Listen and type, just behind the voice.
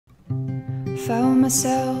found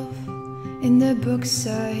myself in the books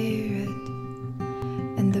I read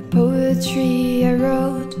and the poetry I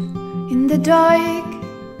wrote in the dark.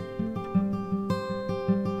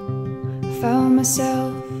 Found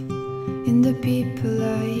myself in the people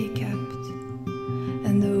I kept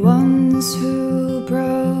and the ones who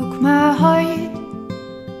broke my heart.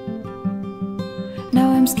 Now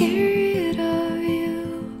I'm scared of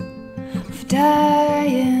you, of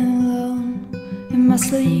dying alone in my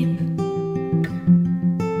sleep.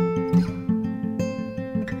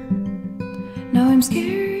 Now I'm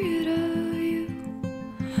scared of you,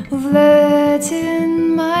 of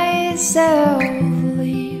letting myself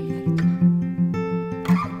leave.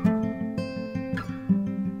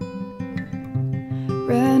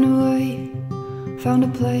 Ran away, found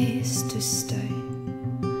a place to stay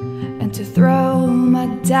and to throw my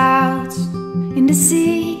doubts in the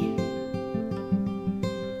sea.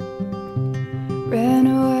 Ran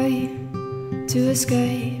away to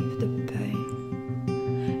escape the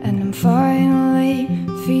pain, and I'm finally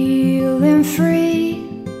feeling free.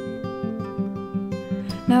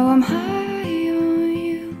 Now I'm high on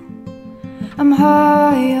you, I'm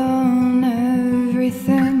high on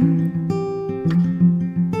everything.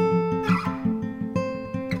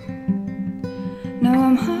 Now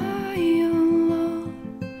I'm high on love,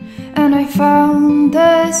 and I found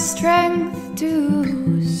the strength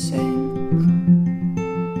to sing.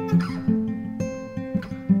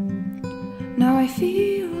 Now I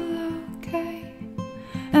feel okay,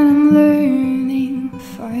 and I'm learning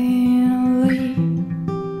finally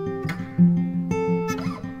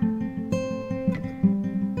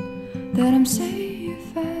that I'm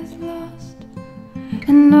safe at last,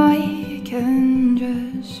 and I can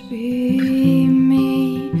just be me.